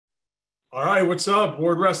All right, what's up?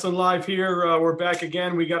 Ward Wrestling Live here. We're back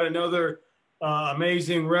again. We got another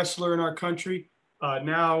amazing wrestler in our country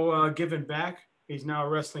now giving back. He's now a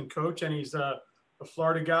wrestling coach, and he's a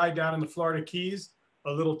Florida guy down in the Florida Keys,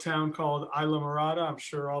 a little town called Islamorada. I'm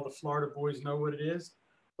sure all the Florida boys know what it is.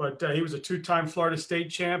 But he was a two-time Florida state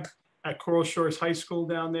champ at Coral Shores High School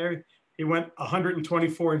down there. He went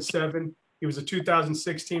 124-7. He was a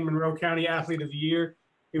 2016 Monroe County Athlete of the Year.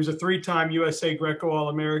 He was a three-time USA Greco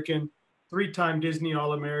All-American, three-time Disney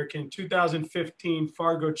All-American, 2015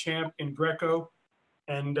 Fargo champ in Greco.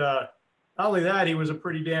 And not only that, he was a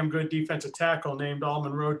pretty damn good defensive tackle named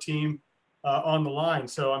All-Monroe Team on the line.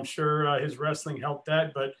 So I'm sure his wrestling helped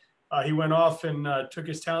that. But he went off and took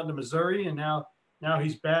his talent to Missouri, and now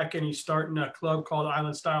he's back and he's starting a club called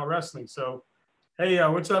Islestyle Wrestling. So, hey,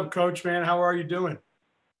 what's up, Coach, man? How are you doing?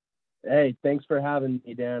 Hey, thanks for having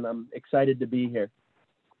me, Dan. I'm excited to be here.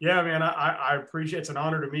 Yeah, man, I appreciate it. It's an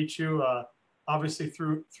honor to meet you. Obviously,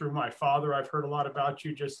 through my father, I've heard a lot about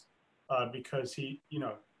you just because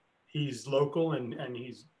he's local and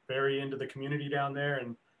he's very into the community down there,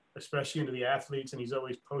 and especially into the athletes. And he's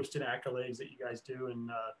always posting accolades that you guys do, and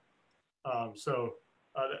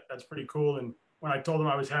that's pretty cool. And when I told him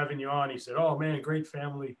I was having you on, he said, "Oh man, great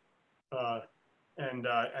family," and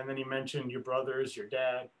then he mentioned your brothers, your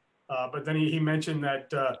dad, but then he mentioned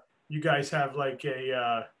that. You guys have like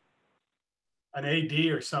an AD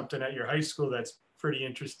or something at your high school that's pretty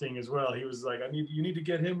interesting as well. He was like, you need to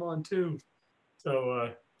get him on too.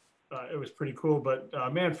 So it was pretty cool. But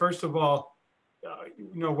man, first of all,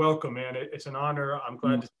 welcome, man. It's an honor. I'm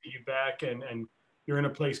glad to see you back, and you're in a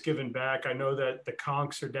place giving back. I know that the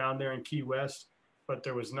Conks are down there in Key West, but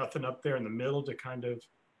there was nothing up there in the middle to kind of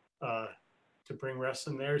to bring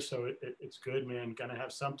wrestling there. So it's good, man. Gonna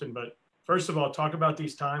have something, but. First of all, talk about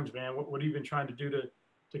these times, man. What have you been trying to do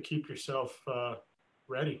to keep yourself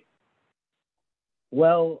ready?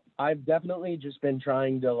 Well, I've definitely just been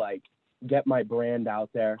trying to get my brand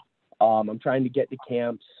out there. I'm trying to get to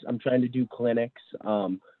camps. I'm trying to do clinics.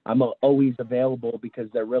 I'm always available because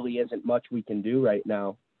there really isn't much we can do right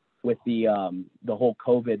now with the whole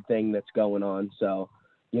COVID thing that's going on. So,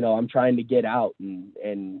 I'm trying to get out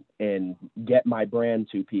and get my brand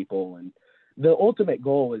to people. And the ultimate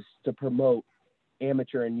goal is to promote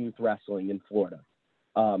amateur and youth wrestling in Florida.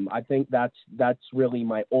 I think that's really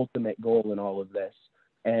my ultimate goal in all of this.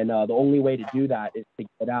 And the only way to do that is to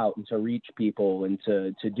get out and to reach people and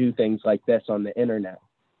to do things like this on the internet.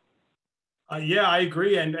 Yeah, I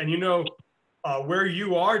agree. And where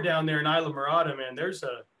you are down there in Islamorada, man, there's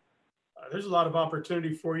a lot of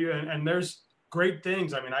opportunity for you, and there's great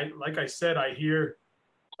things. I mean, like I said, I hear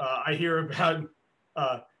about.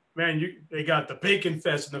 Man, they got the bacon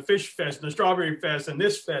fest and the fish fest and the strawberry fest and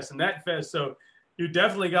this fest and that fest. So you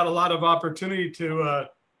definitely got a lot of opportunity to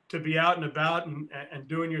be out and about and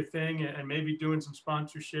doing your thing, and maybe doing some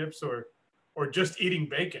sponsorships or just eating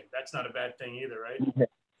bacon. That's not a bad thing either, right?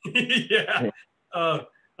 Yeah.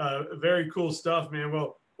 Very cool stuff, man.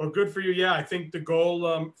 Well, good for you. Yeah, I think the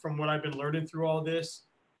goal from what I've been learning through all this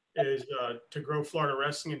is to grow Florida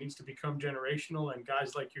wrestling. It needs to become generational, and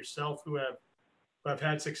guys like yourself who have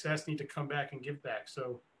had success need to come back and give back.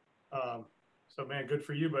 So man, good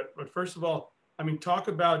for you. But first of all, I mean, talk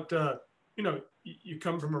about, you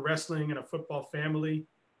come from a wrestling and a football family.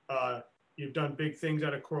 You've done big things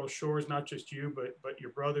out of Coral Shores, not just you, but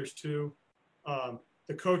your brothers too.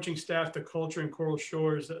 The coaching staff, the culture in Coral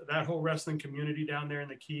Shores, that whole wrestling community down there in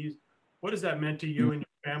the Keys. What has that meant to you and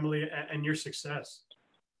your family and your success?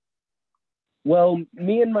 Well,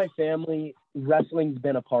 me and my family, wrestling's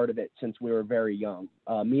been a part of it since we were very young.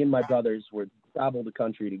 Me and my brothers would travel the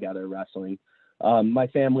country together wrestling. My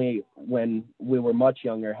family, when we were much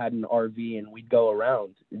younger, had an RV, and we'd go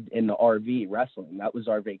around in the RV wrestling. That was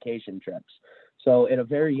our vacation trips. So at a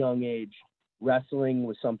very young age, wrestling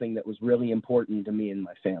was something that was really important to me and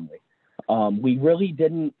my family. We really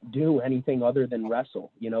didn't do anything other than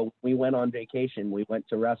wrestle. We went on vacation, we went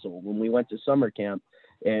to wrestle. When we went to summer camp,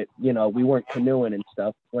 we weren't canoeing and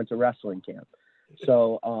stuff, we went to wrestling camp.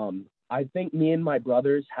 So I think me and my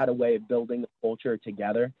brothers had a way of building a culture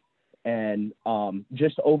together. And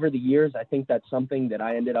just over the years, I think that's something that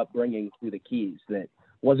I ended up bringing to the Keys that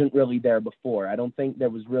wasn't really there before. I don't think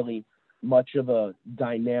there was really much of a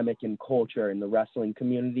dynamic and culture in the wrestling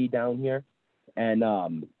community down here. And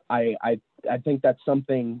I think that's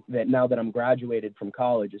something that now that I'm graduated from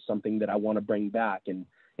college is something that I want to bring back and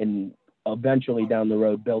eventually down the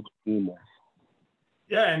road build a team with.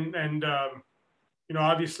 Yeah, and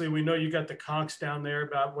obviously we know you got the Conks down there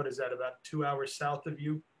about 2 hours south of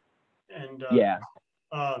you, and yeah,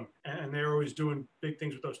 and they're always doing big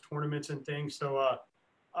things with those tournaments and things. So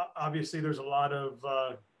obviously there's a lot of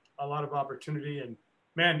opportunity, and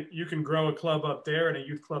man, you can grow a club up there and a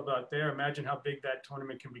youth club out there. Imagine how big that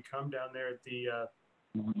tournament can become down there at the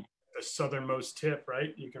southernmost tip,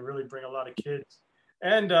 right? You can really bring a lot of kids.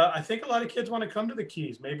 And I think a lot of kids want to come to the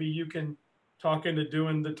Keys. Maybe you can talk into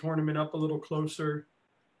doing the tournament up a little closer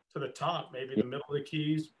to the top, maybe the middle of the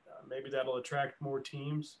Keys. Maybe that'll attract more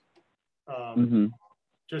teams.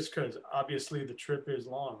 Just because obviously the trip is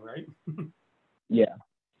long, right? Yeah.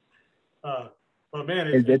 But man,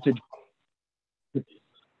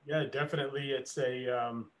 yeah, definitely. It's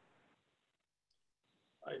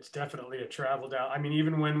definitely a travel down. I mean,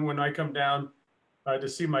 even when I come down to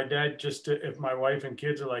see my dad, if my wife and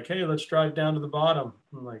kids are like, "Hey, let's drive down to the bottom,"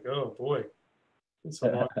 I'm like, "Oh boy, it's a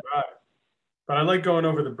long drive." But I like going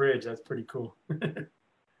over the bridge. That's pretty cool.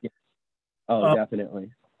 Yeah. Oh,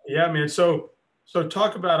 definitely. Yeah, man. So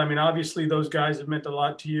talk about. I mean, obviously those guys have meant a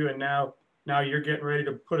lot to you, and now you're getting ready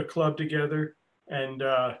to put a club together and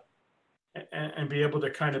be able to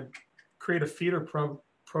kind of create a feeder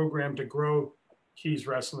program to grow Keys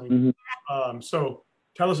Wrestling. So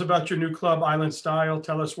tell us about your new club, Islestyle.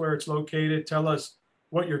 Tell us where it's located. Tell us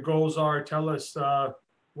what your goals are. Tell us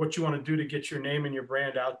what you want to do to get your name and your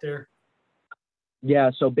brand out there.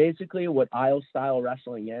 Yeah, so basically what Islestyle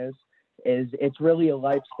wrestling is it's really a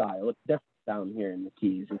lifestyle. It's different down here in the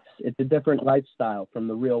Keys. It's a different lifestyle from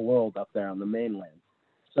the real world up there on the mainland.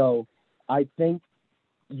 So I think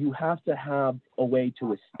you have to have a way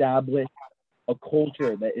to establish a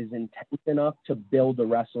culture that is intense enough to build a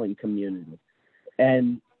wrestling community.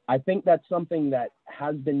 And I think that's something that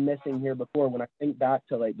has been missing here before. When I think back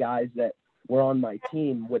to like guys that were on my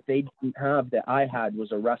team, what they didn't have that I had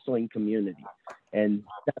was a wrestling community. And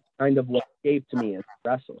that's kind of what shaped me as a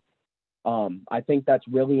wrestler. I think that's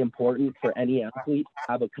really important for any athlete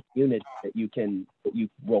to have a community that you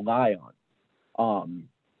rely on.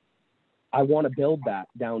 I want to build that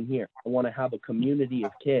down here. I want to have a community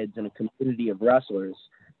of kids and a community of wrestlers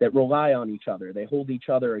that rely on each other. They hold each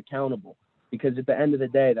other accountable, because at the end of the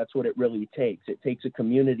day, that's what it really takes. It takes a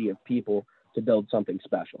community of people to build something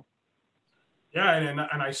special. Yeah, and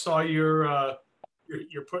I saw you're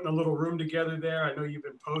putting a little room together there. I know you've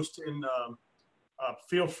been posting.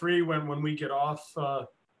 Feel free when we get off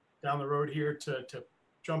down the road here to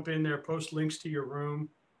jump in there, post links to your room,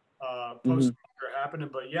 post things that are happening.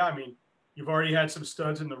 But yeah, I mean, you've already had some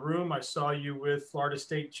studs in the room. I saw you with Florida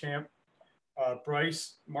State champ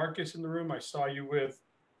Bryce Marcus in the room. I saw you with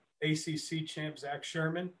ACC champ Zach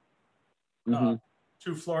Sherman.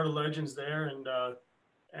 Two Florida legends there,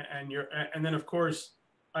 and then of course,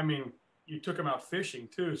 I mean, you took them out fishing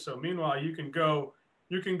too. So meanwhile, you can go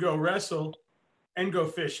wrestle and go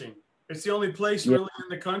fishing. It's the only place really in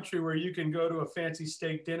the country where you can go to a fancy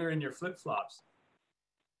steak dinner in your flip flops.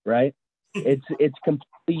 Right. It's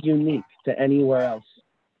completely unique to anywhere else.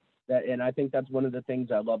 And I think that's one of the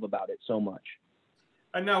things I love about it so much.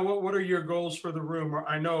 And now, what are your goals for the room?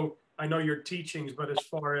 I know your teachings, but as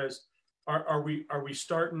far as are we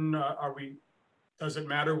starting? Does it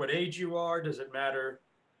matter what age you are? Does it matter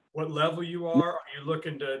what level you are? Are you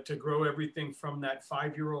looking to grow everything from that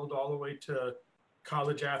 5-year-old all the way to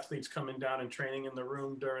college athletes coming down and training in the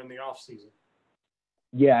room during the off season?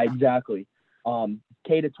 Yeah, exactly.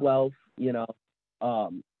 K to 12,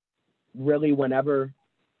 really whenever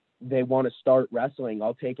they want to start wrestling,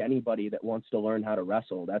 I'll take anybody that wants to learn how to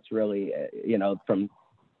wrestle. That's really, from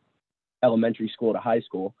elementary school to high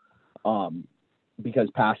school.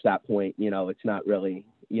 Because past that point, it's not really,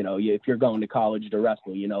 if you're going to college to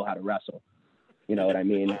wrestle, you know how to wrestle. You know what I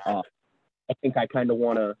mean? I think I kind of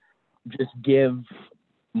want to just give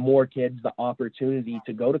more kids the opportunity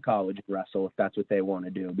to go to college and wrestle if that's what they want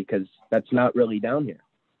to do, because that's not really down here.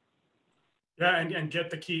 Yeah, and get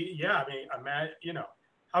the key. Yeah, I mean,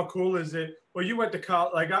 how cool is it? Well, you went to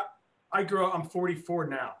college. Like I grew up. I'm 44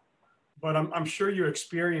 now, but I'm sure you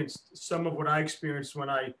experienced some of what I experienced when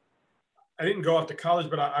I didn't go off to college,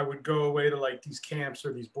 but I would go away to like these camps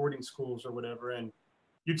or these boarding schools or whatever. And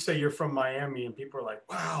you'd say you're from Miami, and people are like,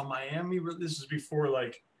 "Wow, Miami." This is before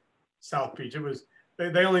like South Beach. It was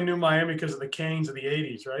they only knew Miami because of the Canes of the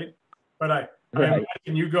 '80s, right? But I imagine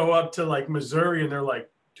you go up to like Missouri, and they're like,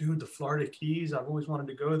 "Dude, the Florida Keys. I've always wanted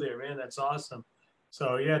to go there, man. That's awesome."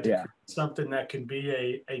 So yeah, something that can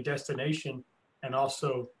be a destination, and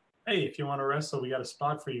also, hey, if you want to wrestle, we got a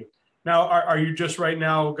spot for you. Now, are you just right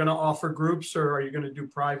now going to offer groups, or are you going to do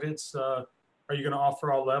privates? Are you going to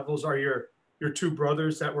offer all levels? Are your two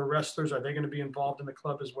brothers that were wrestlers, are they going to be involved in the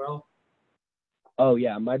club as well? Oh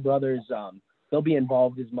yeah, my brothers, they'll be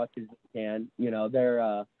involved as much as they can. They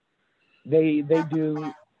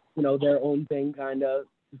do, their own thing kind of.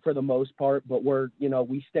 for the most part, but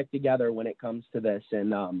we stick together when it comes to this,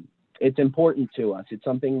 and it's important to us. It's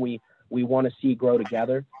something we want to see grow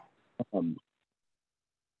together.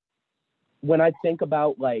 When I think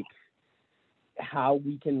about like how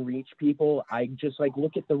we can reach people, I just like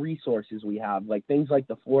look at the resources we have, like things like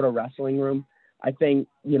the Florida Wrestling Room. I think,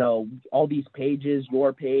 all these pages,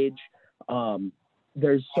 your page,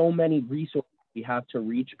 there's so many resources we have to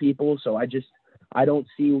reach people. So I don't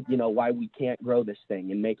see, why we can't grow this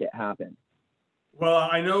thing and make it happen. Well,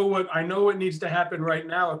 I know what needs to happen right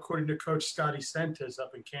now, according to Coach Scotty Sentes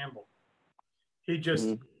up in Campbell. He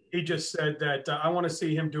just said that I want to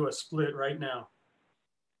see him do a split right now.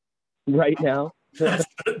 Right now? That's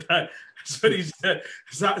what he said.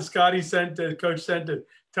 Scotty sent it, Coach sent it.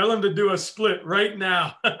 Tell him to do a split right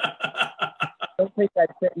now. I don't think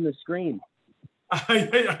that fit in the screen.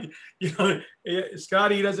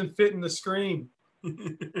 Scotty doesn't fit in the screen.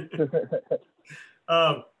 And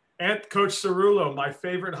Coach Cerullo, my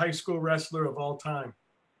favorite high school wrestler of all time.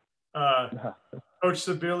 Coach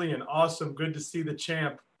Sibilian, awesome. Good to see the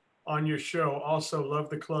champ on your show. Also love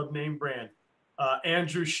the club name brand.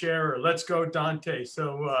 Andrew Scherer, let's go Dante.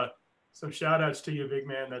 So some shout outs to you, big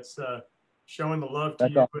man. That's showing the love to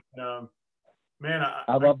you. Awesome. And, man,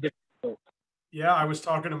 I love it. Yeah, I was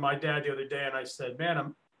talking to my dad the other day, and I said, man,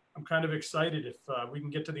 I'm kind of excited if we can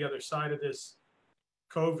get to the other side of this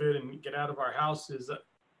COVID and get out of our houses.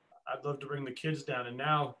 I'd love to bring the kids down. And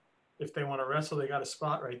now, if they want to wrestle, they got a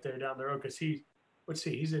spot right there down the road because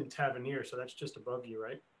he's in Tavernier, so that's just above you,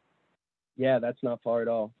 right? Yeah, that's not far at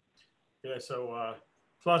all. Yeah, so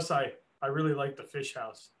plus I really like the fish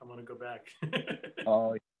house. I want to go back.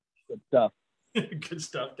 Oh, good stuff. Good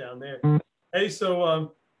stuff down there. Hey,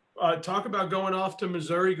 so talk about going off to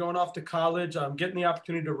Missouri, going off to college, getting the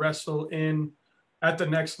opportunity to wrestle at the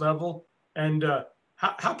next level. And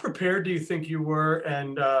how prepared do you think you were?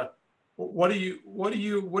 And what do you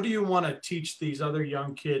want to teach these other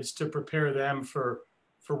young kids to prepare them for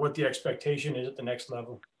what the expectation is at the next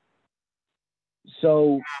level?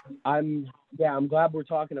 So I'm glad we're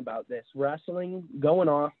talking about this. Wrestling, going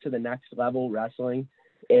off to the next level, wrestling,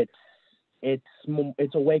 it's a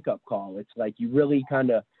wake up call. It's like you really kind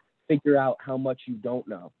of figure out how much you don't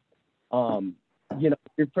know.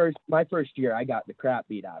 My first year, I got the crap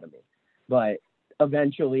beat out of me, but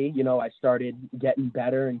eventually, I started getting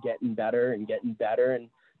better and getting better and getting better. And,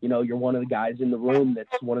 you're one of the guys in the room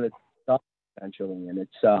that's one of the stuff eventually. And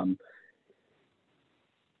it's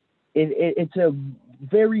a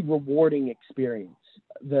very rewarding experience.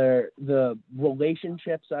 The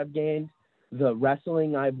relationships I've gained, the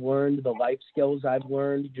wrestling I've learned, the life skills I've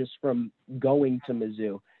learned just from going to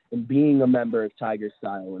Mizzou and being a member of Tiger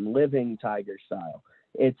Style and living Tiger Style.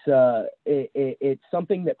 It's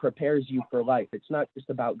something that prepares you for life. It's not just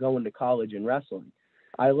about going to college and wrestling.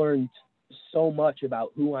 I learned so much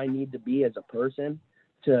about who I need to be as a person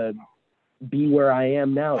to be where I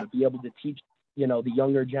am now, to be able to teach, the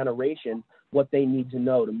younger generation what they need to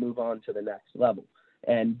know to move on to the next level.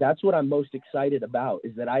 And that's what I'm most excited about,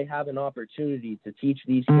 is that I have an opportunity to teach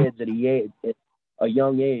these kids at a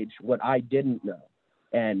young age what I didn't know.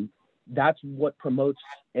 And that's what promotes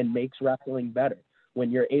and makes wrestling better. When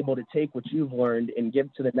you're able to take what you've learned and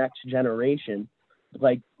give to the next generation,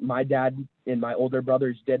 like my dad and my older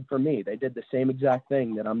brothers did for me. They did the same exact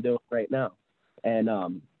thing that I'm doing right now.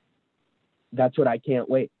 And that's what I can't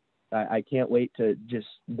wait. I can't wait to just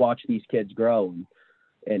watch these kids grow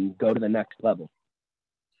and go to the next level.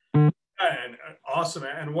 And awesome.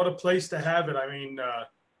 And what a place to have it. I mean,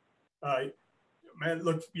 man,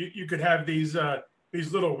 look, you could have these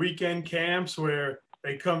little weekend camps where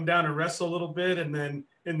they come down and wrestle a little bit, and then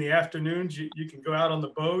in the afternoons you can go out on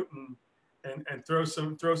the boat and throw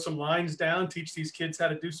some lines down, teach these kids how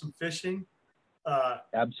to do some fishing.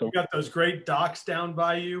 Absolutely. You got those great docks down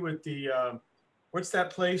by you with the what's that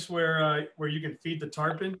place where you can feed the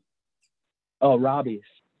tarpon? Oh, Robbie's.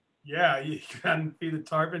 Yeah, you can feed the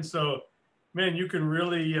tarpon. So, man, you can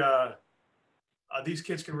really these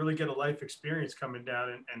kids can really get a life experience coming down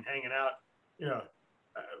and hanging out.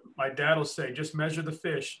 My dad will say, just measure the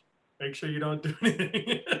fish. Make sure you don't do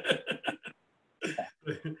anything.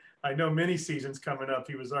 I know mini season's coming up.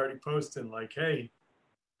 He was already posting like, hey,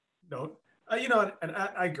 don't, and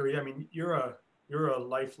I agree. I mean, you're a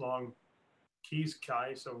lifelong Keys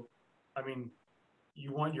guy. So, I mean,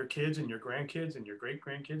 you want your kids and your grandkids and your great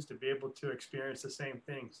grandkids to be able to experience the same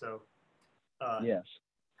thing. So, yes,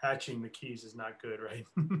 hatching the Keys is not good, right?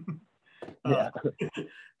 Yeah.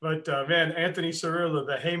 But man, Anthony Cerullo,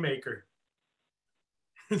 the haymaker.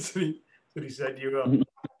 That's what he said. You go.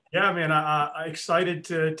 Yeah, man. I excited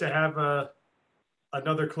to have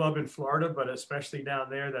another club in Florida, but especially down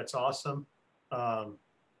there. That's awesome.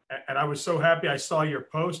 And I was so happy I saw your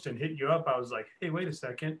post and hit you up. I was like, hey, wait a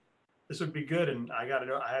second, this would be good. And I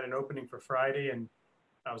had an opening for Friday, and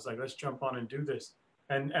I was like, let's jump on and do this.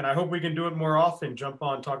 And I hope we can do it more often. Jump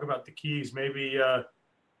on, talk about the keys. Maybe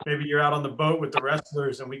you're out on the boat with the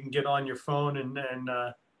wrestlers, and we can get on your phone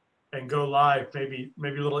and go live. Maybe a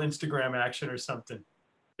little Instagram action or something.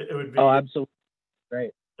 It would be. Oh, absolutely.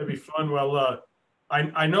 Great. It'd be fun. Well,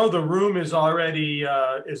 I know the room is already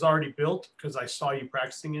built because I saw you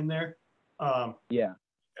practicing in there. Yeah.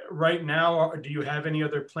 Right now, do you have any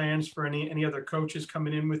other plans for any other coaches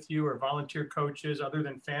coming in with you, or volunteer coaches other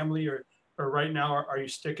than family, or right now are you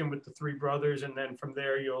sticking with the three brothers, and then from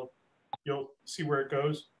there you'll see where it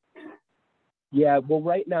goes? Yeah. Well,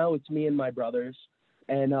 right now it's me and my brothers,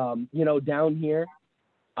 and down here,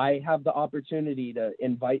 I have the opportunity to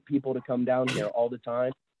invite people to come down here all the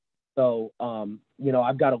time. So,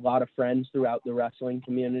 I've got a lot of friends throughout the wrestling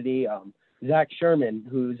community. Zach Sherman,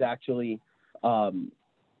 who's actually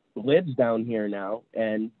lives down here now,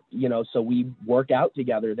 and so we work out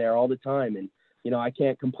together there all the time, and I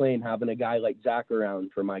can't complain having a guy like Zach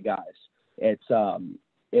around for my guys.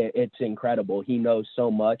 It's incredible. He knows so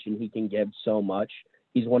much, and he can give so much.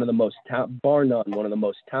 He's one of the most bar none, one of the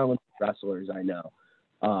most talented wrestlers I know.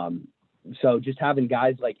 So just having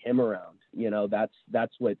guys like him around,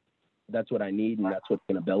 that's what I need, and that's what's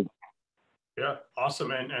going to build. Yeah,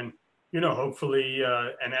 awesome. And hopefully,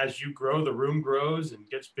 and as you grow, the room grows and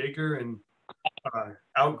gets bigger, and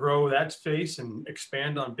outgrow that space and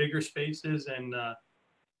expand on bigger spaces, and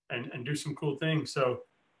do some cool things. So,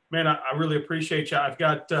 man, I really appreciate you. I've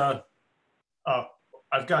got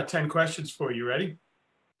 10 questions for you. Ready?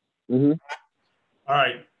 Mm-hmm. All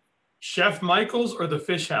right. Chef Michael's or the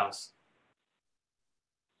Fish House?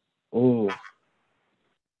 Oh,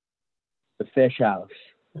 the Fish House.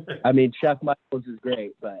 I mean, Chef Michael's is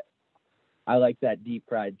great, but I like that deep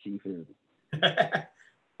fried seafood.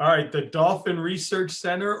 All right, the Dolphin Research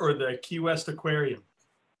Center or the Key West Aquarium?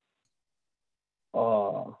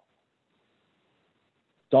 Oh,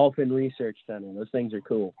 Dolphin Research Center. Those things are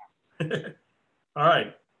cool. All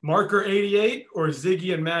right, Marker 88 or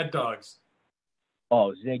Ziggy and Mad Dogs?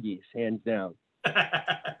 Oh, Ziggy's, hands down.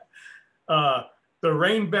 The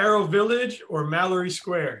Rain Barrel Village or Mallory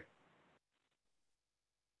Square?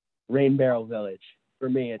 Rain Barrel Village. For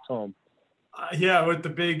me, it's home. Yeah, with the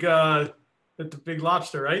big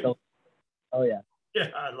lobster, right? Oh yeah.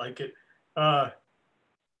 Yeah, I like it.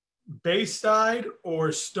 Bayside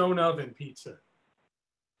or Stone Oven Pizza?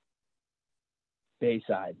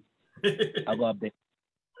 Bayside. I love it.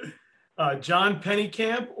 John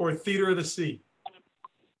Pennycamp or Theater of the Sea?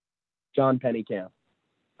 John Pennycamp.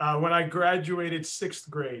 When I graduated 6th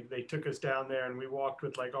grade, they took us down there, and we walked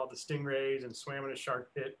with like all the stingrays and swam in a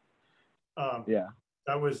shark pit. Yeah.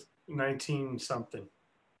 That was 19 something.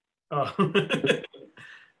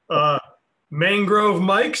 Mangrove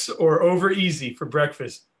Mike's or Over Easy for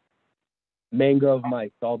breakfast? Mangrove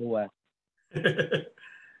Mike's all the way.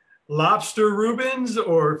 Lobster Rubens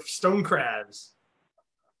or stone crabs?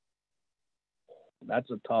 That's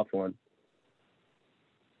a tough one.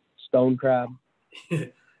 Stone crab.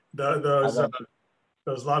 Those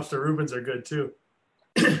lobster Rubens are good too.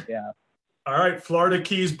 Yeah. All right, Florida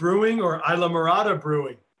Keys Brewing or Islamorada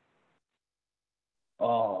Brewing?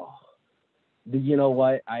 Oh, you know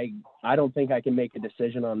what? I don't think I can make a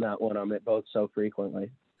decision on that one. I'm at both so frequently.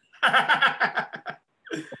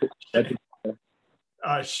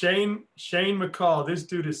 Shane McCall. This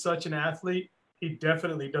dude is such an athlete. He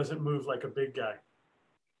definitely doesn't move like a big guy.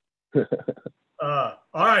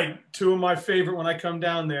 All right, two of my favorite when I come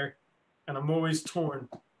down there, and I'm always torn.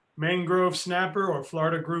 Mangrove Snapper or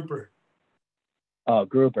Florida Grouper? Oh,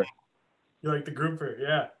 Grouper. You like the Grouper?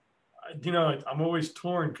 Yeah. I'm always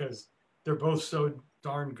torn because they're both so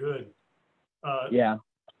darn good. Yeah.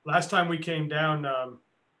 Last time we came down,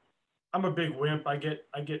 I'm a big wimp. I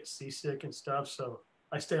get seasick and stuff, so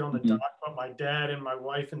I stayed on the dock. But my dad and my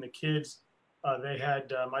wife and the kids, my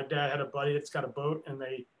dad had a buddy that's got a boat, and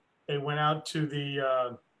they went out to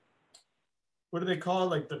the what do they call it?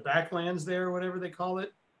 Like the backlands there, or whatever they call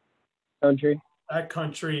it. Country. That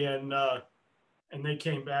country, and they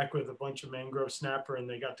came back with a bunch of mangrove snapper, and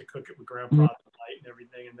they got to cook it with Grandpa tonight and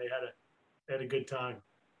everything, and they had a good time.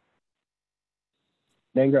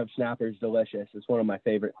 Mangrove snapper is delicious. It's one of my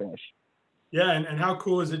favorite fish. Yeah, and how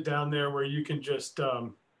cool is it down there where you can just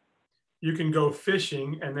you can go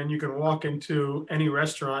fishing, and then you can walk into any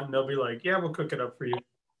restaurant and they'll be like, yeah, we'll cook it up for you.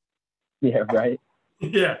 Yeah, right.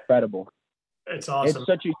 Yeah, incredible. It's awesome. It's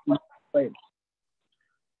such a huge place.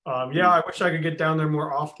 Yeah, I wish I could get down there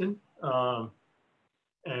more often.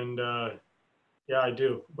 And yeah, I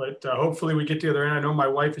do. But hopefully we get to the other end. I know my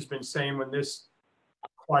wife has been saying when this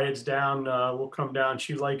quiets down, we'll come down.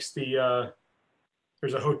 She likes the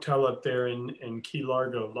there's a hotel up there in Key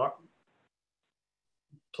Largo,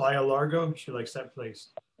 Playa Largo. She likes that place.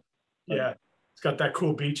 Yeah, it's got that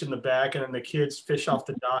cool beach in the back, and then the kids fish off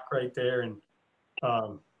the dock right there. And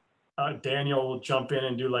um, Daniel will jump in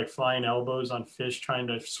and do like flying elbows on fish trying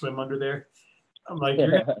to swim under there. I'm like, you're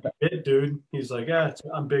gonna get bit, dude. He's like, yeah,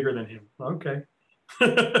 I'm bigger than him. Okay.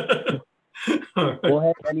 Well,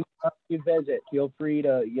 hey, anytime you visit, feel free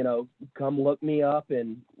to, come look me up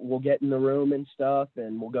and we'll get in the room and stuff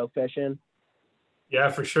and we'll go fishing. Yeah,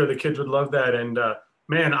 for sure. The kids would love that. And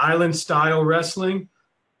man, island style wrestling,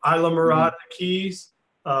 Islamorada Keys.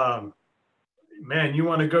 Um, man, you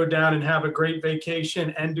want to go down and have a great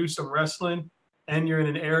vacation and do some wrestling, and you're in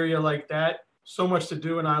an area like that. So much to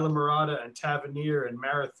do in Islamorada and Tavernier and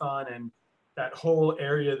Marathon and that whole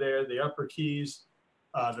area there, the Upper Keys,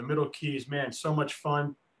 the Middle Keys. Man, so much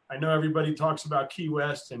fun. I know everybody talks about Key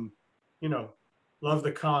West and, love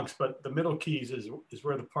the conchs, but the Middle Keys is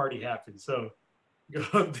where the party happens. So go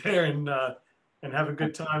up there and have a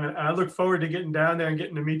good time. And I look forward to getting down there and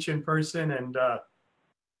getting to meet you in person. And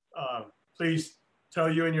please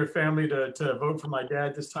tell you and your family to vote for my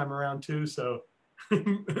dad this time around too. So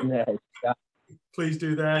Yeah. please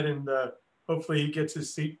do that. And hopefully he gets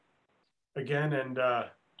his seat again. And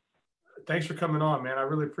thanks for coming on, man. I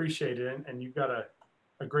really appreciate it. And you've got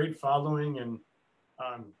a great following. And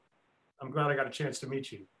I'm glad I got a chance to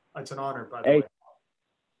meet you. It's an honor, by the way.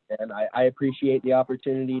 And I appreciate the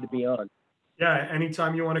opportunity to be on. Yeah,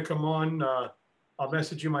 anytime you want to come on, I'll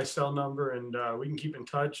message you my cell number, and we can keep in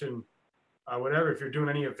touch. And whatever, if you're doing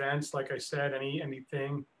any events, like I said,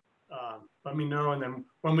 anything, let me know. And then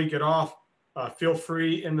when we get off, feel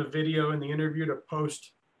free in the video in the interview to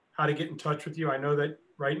post how to get in touch with you. I know that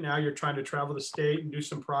right now you're trying to travel the state and do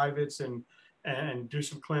some privates and do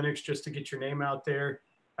some clinics just to get your name out there.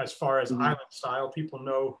 As far as Islestyle, people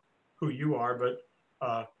know who you are, but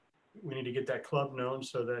we need to get that club known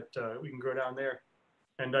so that we can go down there.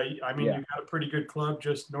 And I mean, you've got a pretty good club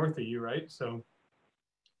just north of you, right? So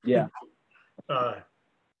yeah,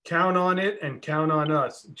 count on it and count on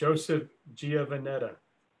us. Joseph Jiovenetta.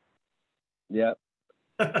 Yep.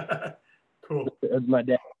 Cool. That's my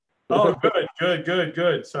dad. Oh,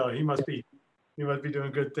 good. So he must be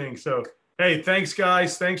doing good things. So hey, thanks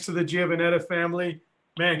guys. Thanks to the Jiovenetta family.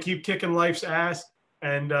 Man, keep kicking life's ass.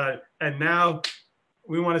 And now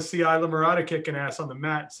we want to see Islamorada kicking ass on the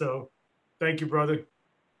mat. So thank you, brother.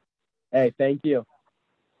 Hey, thank you.